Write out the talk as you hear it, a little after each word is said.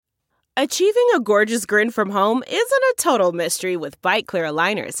Achieving a gorgeous grin from home isn't a total mystery with Byte Clear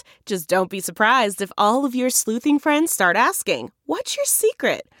aligners. Just don't be surprised if all of your sleuthing friends start asking, "What's your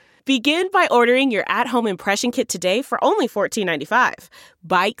secret?" Begin by ordering your at-home impression kit today for only $14.95.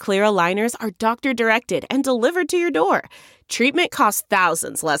 Byte Clear aligners are doctor-directed and delivered to your door. Treatment costs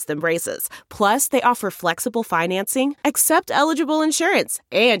thousands less than braces. Plus, they offer flexible financing, accept eligible insurance,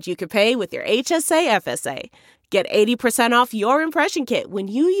 and you can pay with your HSA FSA. Get 80% off your impression kit when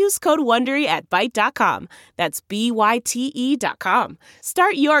you use code WONDERY at Byte.com. That's BYTE.com.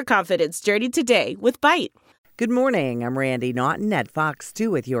 Start your confidence journey today with Byte. Good morning. I'm Randy Naughton at Fox 2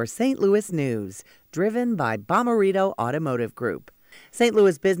 with your St. Louis news, driven by Bomarito Automotive Group. St.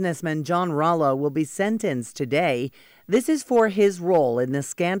 Louis businessman John Rollo will be sentenced today. This is for his role in the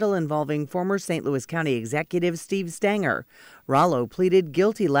scandal involving former St. Louis County Executive Steve Stenger. Rollo pleaded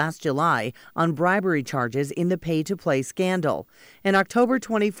guilty last July on bribery charges in the pay-to-play scandal. In October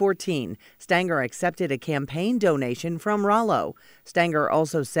 2014, Stenger accepted a campaign donation from Rollo. Stenger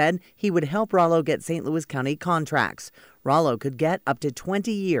also said he would help Rollo get St. Louis County contracts. Rollo could get up to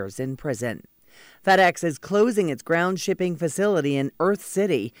 20 years in prison. FedEx is closing its ground shipping facility in Earth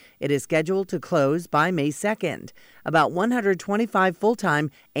City. It is scheduled to close by May 2nd. About 125 full-time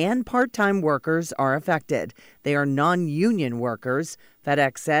and part-time workers are affected. They are non-union workers.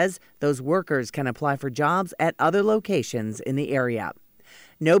 FedEx says those workers can apply for jobs at other locations in the area.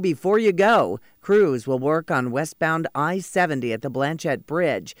 Know before you go. Crews will work on westbound I-70 at the Blanchette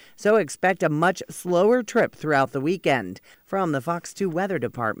Bridge, so expect a much slower trip throughout the weekend. From the Fox 2 Weather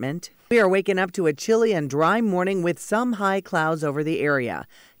Department, we are waking up to a chilly and dry morning with some high clouds over the area.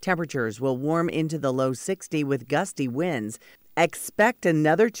 Temperatures will warm into the low 60 with gusty winds. Expect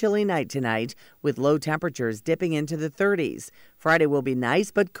another chilly night tonight with low temperatures dipping into the 30s. Friday will be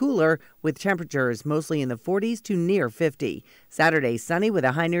nice but cooler with temperatures mostly in the 40s to near 50. Saturday sunny with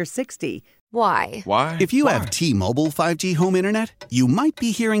a high near 60. Why? If you have T-Mobile 5G home internet, you might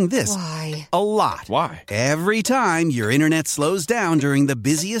be hearing this Why? a lot. Why? Every time your internet slows down during the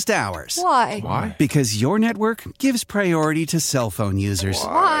busiest hours. Why? Because your network gives priority to cell phone users.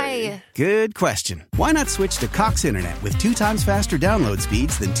 Why? Good question. Why not switch to Cox Internet with 2 times faster download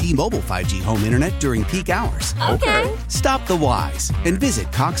speeds than T-Mobile 5G home internet during peak hours? Okay. Stop the whys and visit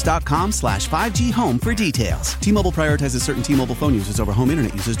Cox.com/5G home for details. T-Mobile prioritizes certain T-Mobile phone users over home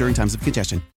internet users during times of congestion.